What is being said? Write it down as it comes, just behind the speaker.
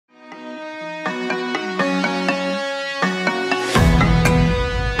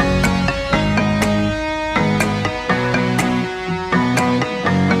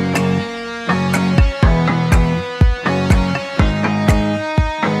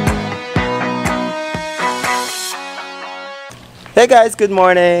Hey guys, good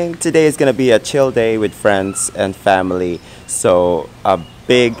morning. Today is gonna be a chill day with friends and family. So a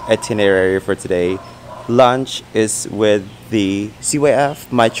big itinerary for today. Lunch is with the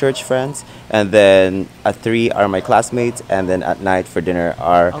CYF, my church friends, and then at 3 are my classmates, and then at night for dinner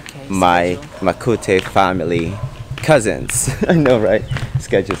are my Makute family cousins. I know, right?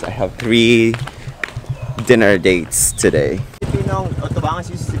 Schedules. I have 3 dinner dates today.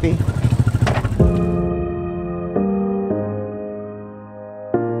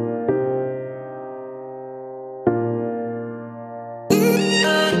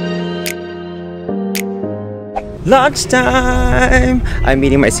 Lunchtime! I'm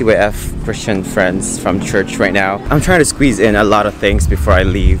meeting my CYF Christian friends from church right now. I'm trying to squeeze in a lot of things before I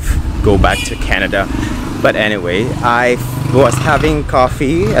leave, go back to Canada. But anyway, I was having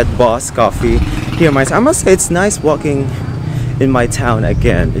coffee at Boss Coffee here. I must say it's nice walking in my town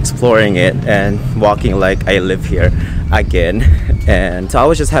again, exploring it and walking like I live here again. And so I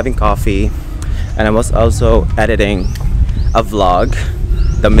was just having coffee, and I was also editing a vlog,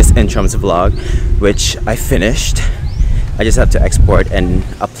 the Miss Intrams vlog, which I finished. I just have to export and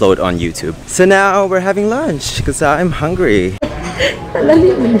upload on YouTube. So now we're having lunch because I'm hungry.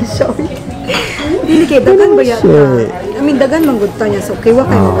 Dili kay dagan ba yata? I mean dagan manggudta niya, so okay wa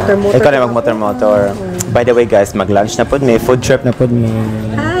kay motor-motor. Ikaw na mag-motor-motor. By the way guys, mag-lunch na pod, may food trip na pod mi.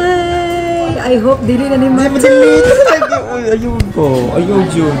 Hi! I hope dili na ni Mama. Ayun po, ayun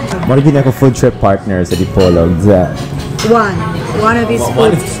yun. Maragin ako food trip partner sa Dipolog. One of his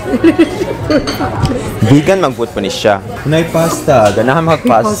foods. Vegan mag-food po ni siya. Kunay pasta, ganahan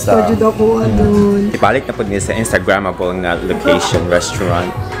mag-pasta. Pasta jud ako adun. Ibalik na po niya sa Instagrammable nga location,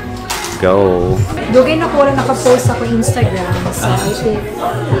 restaurant. Go! Dugay na ko wala naka-post ako Instagram. So I think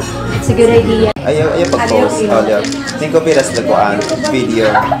it's a good idea. Ayaw pag-post. Tingko piras laguan,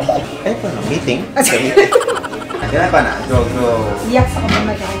 video. Ay pa na, meeting? Kaya pa na, go. Iyak sa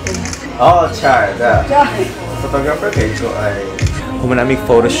kamay ko. Oh, Char. Photographer kayo ko ay humanamig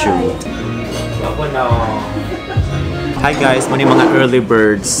photoshoot. Ako na. Hi guys, muna yung mga early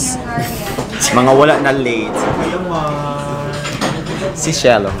birds. Mga wala na late. Si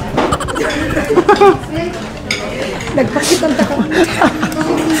Shello. Nagpakitang taka.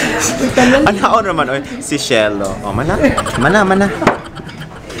 Ano naman oy? Si Shello. Oh, mana.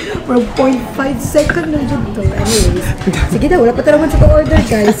 For 0.5 second lang dyan to. Anyways. Sige na, wala pa talaman sa order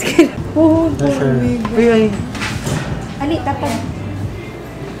guys. Ay. Ali, tapad.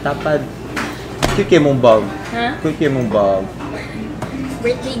 Tapad. Kuya mong bag. Ha? Kuya mong bag.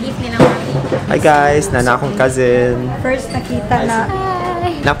 Birthday gift ni Mami. Hi guys, nana akong cousin. First nakita na.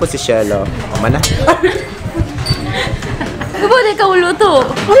 Napo si Shello. Mana? Kapag ikaw luto.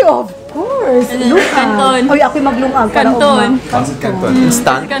 Ay, of course. Kanton. Oy, ako'y maglungag. Kanton. Kanton.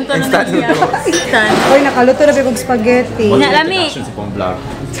 Instant? Instant luto. Instant. Oy, nakaluto na bigong spaghetti. Lami.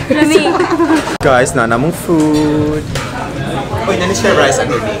 Lami. Guys, nana mong food. Uy, nani-share rice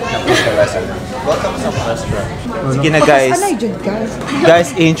underneath. Nani-share rice underneath. Welcome sa restaurant. Sige na guys. Anay dyan guys.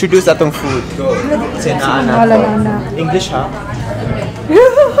 Guys, i-introduce atong food. Go. Sinaan na Wala to. na. English ha?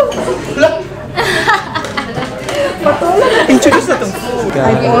 Introduce atong food.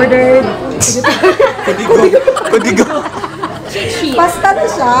 I've ordered. Kudigo. Pasta na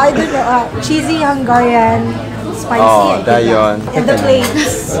siya. I don't know. Cheesy Hungarian. Spicy. Oh, dayon. And the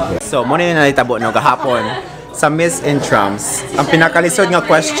plates. So, muna yung nalitabo no kahapon sa Miss Intrams. Ang pinakalisod nga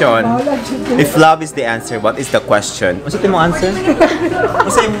question, if love is the answer, what is the question? Ano sa mo answer? Ano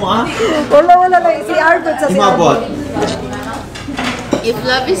sa mo Wala lang. Si Arbet sa si Imabot. If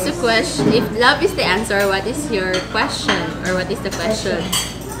love is the question, if love is the answer, what is your question? Or what is the question?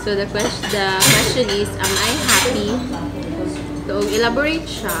 So the question is, am I happy? So elaborate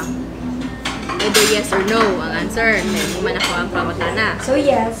siya. Either yes or no ang answer. Then man ako ang pangutana. So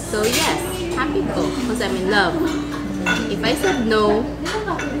yes. So yes, happy ko because I'm in love. If I said no,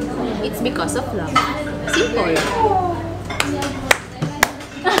 it's because of love. Simple.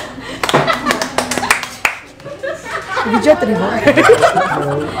 Video 3 mo.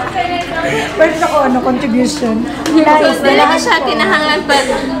 Pwede ako, contribution. Nice. Dili na siya kinahanglan pa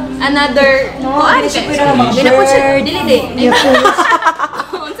another Hindi siya pwede na mag-share. Dili na po siya, dili.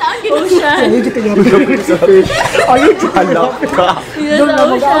 Saan gino siya? Ayun, halak ka.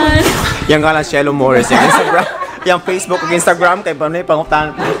 Ocean. Yang ka lang, Shello Morris. Yung Instagram. Yung Facebook ug Instagram kay Panoy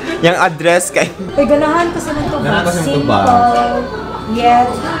pangutan. Yung address kay. Ay, ganahan ko sa nito ba? Ganahan ko sa nito ba? Simple,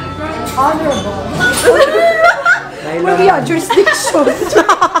 yet honorable. Where we are, jurisdiction.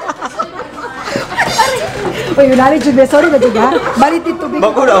 Uy, yun namin, Jube. Sorry na, Jube. Balit yung tubig.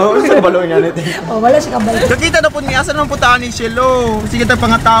 Bako na, sa balon niya natin. Oh, wala siya kabalit. Nakita na po niya, asan naman puntaan ni Shelo? Sige tayo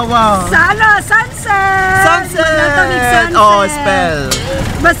pangatawa. Sana, sunset! Sunset! Magnatamig sunset! Oh, spell.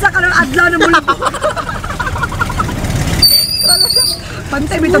 Basta ka ng adlaw na mula.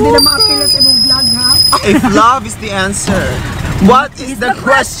 Pantay, may ito din na maapila sa imong vlog, ha? If love is the answer, what is the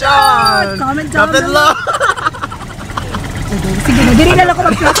question? Comment down Kapit below. love. Sige na, diri na lang ako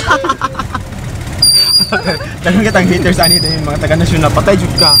mag-plus. Dagang kitang haters ani din mga taga-nasyonal. Patay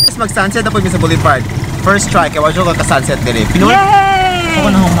jud ka. Tapos mag-sunset na po sa Boulevard. First try, kaya wala ka sunset diri. Pinoy? Yay! Ako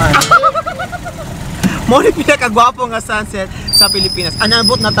na human. Mo ni pinakagwapo nga sunset sa Pilipinas.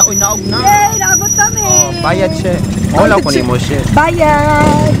 Anabot na taoy naog na. Yay! Naabot kami! Oh, bayad siya. Wala ko ni mo siya.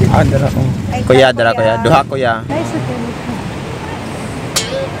 Bayad! Ah, dara ko. Kuya, dara kuya. Duha kuya. Nice, okay.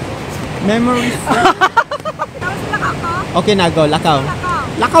 Memories. Okay na, go. Lakaw.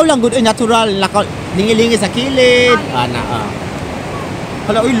 Lakaw lang, good. Natural. Lakaw. Lingi-lingi sa kilid. Ana,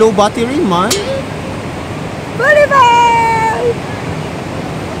 Hala, uy, low battery man. Boulevard!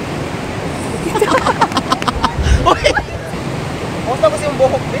 Uy! Kumusta ko siyang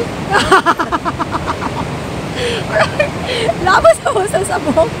buhok, eh? Labas ako sa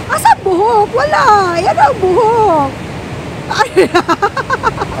buhok. Asa buhok? Wala. Yan ang buhok.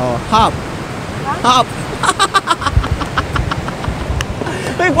 Oh, hop. Hop.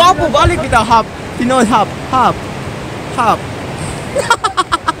 Uy, gwapo. Balik kita, hop. Pinoy, hop. Hop. Hop.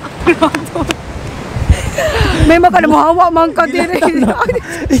 May makalamuhawa man ka diri.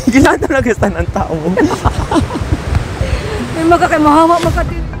 Gila talaga sa ng tao. May makalamuhawa man ka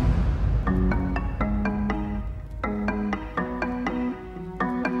diri.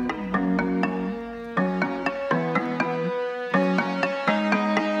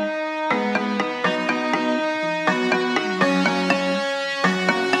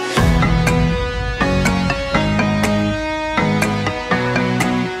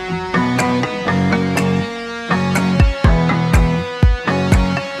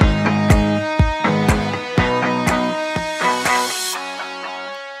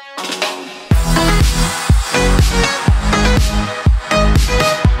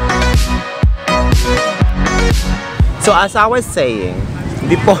 So as I was saying,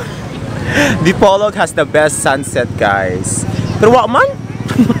 Dipolog has the best sunset, guys. Pero what man?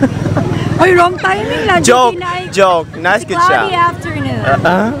 Ay, wrong timing lang. Joke, joke. Nice good Cloudy siya. afternoon.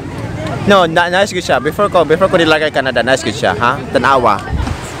 No, nice good siya. Before ko nilagay Canada, nice good siya, ha? Tanawa.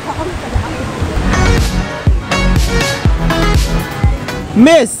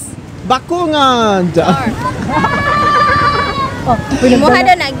 Miss, bakungan. Muha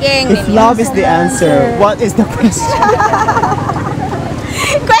daw na geng. If love is the answer, what is the question?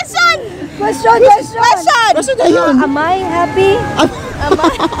 Question! Question! Question na yun. Am I happy?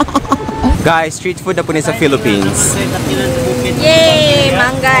 Guys, street food na po ni sa Philippines. Yay!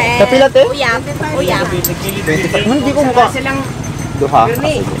 Mangga and Kapilat eh? uyap. Uyap. 25. Hindi ko mukha. Duha.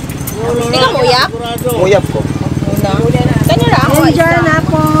 Hindi ka mo uyap? Uyap ko. Kanyo ra ako. Enjoy na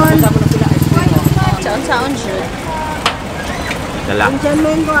po. Saon-saon siya. Dala.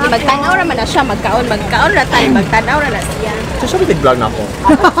 Magtanaw ra man na siya. Magkaon ra tayo. Magtanaw ra na siya. So, siya vlog na ako.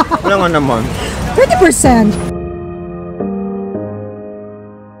 Wala nga naman. 30%.